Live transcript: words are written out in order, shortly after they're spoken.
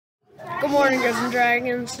Good morning, Guys and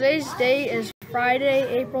Dragons. Today's date is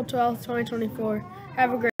Friday, April 12th, 2024.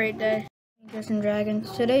 Have a great day. Guys and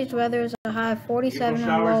Dragons. Today's weather is a high of 47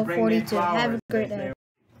 and a low of 42. Have a great day.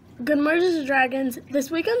 Good morning, Guys and Dragons.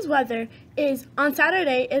 This weekend's weather is on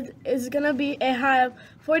Saturday it is going to be a high of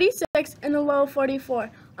 46 and a low of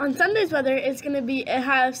 44. On Sunday's weather it's going to be a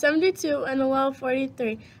high of 72 and a low of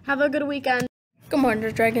 43. Have a good weekend. Good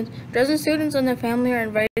morning, Dragons. Dresden students and their family are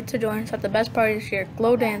invited to join us at the best party this year,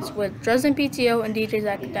 Glow Dance, with Dresden PTO and DJ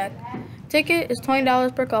Zack Attack. Ticket is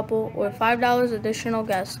 $20 per couple, with $5 additional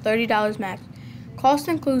guests, $30 max. Cost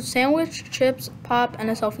includes sandwich, chips, pop, and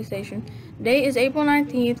a selfie station. Date is April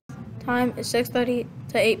 19th. Time is 6:30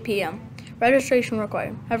 to 8 p.m. Registration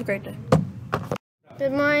required. Have a great day.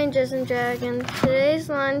 Good morning, Dresden Dragons. Today's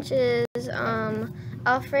lunch is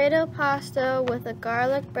Alfredo pasta with a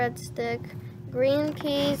garlic breadstick, green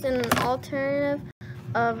peas, and an alternative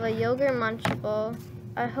of a yogurt munchable.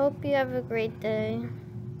 I hope you have a great day.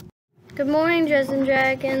 Good morning, Dresden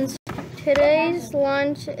Dragons. Today's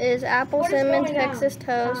lunch is apple cinnamon Texas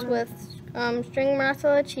toast with string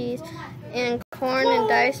mozzarella cheese and corn and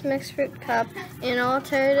diced mixed fruit cup and an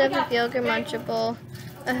alternative of yogurt munchable.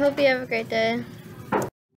 I hope you have a great day.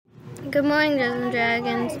 Good morning, Dresden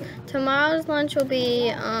Dragons. Tomorrow's lunch will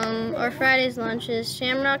be, or Friday's lunch is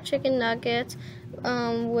Shamrock chicken nuggets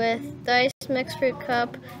with diced mixed fruit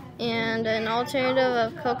cup and an alternative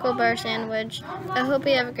of cocoa bar sandwich. I hope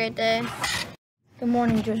you have a great day. Good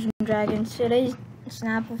morning, Dresden Dragons. Today's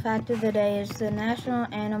Snapple fact of the day is the national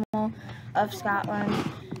animal of Scotland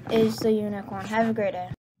is the unicorn. Have a great day.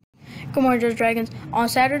 Good morning, Dresden Dragons. On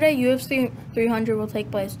Saturday, UFC 300 will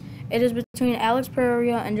take place. It is between Alex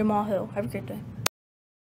Pereira and Jamal Hill. Have a great day.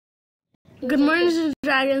 Good morning, Dresden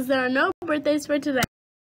Dragons. There are no birthdays for today.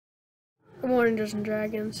 Good morning, Dresden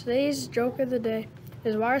Dragons. Today's joke of the day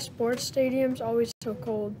is why are sports stadiums always so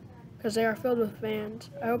cold? Because they are filled with fans.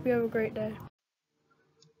 I hope you have a great day.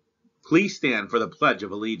 Please stand for the Pledge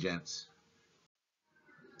of Allegiance.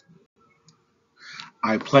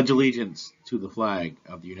 I pledge allegiance to the flag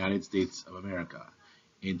of the United States of America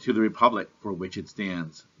and to the republic for which it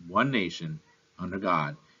stands, one nation, under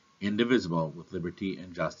God, indivisible, with liberty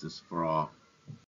and justice for all.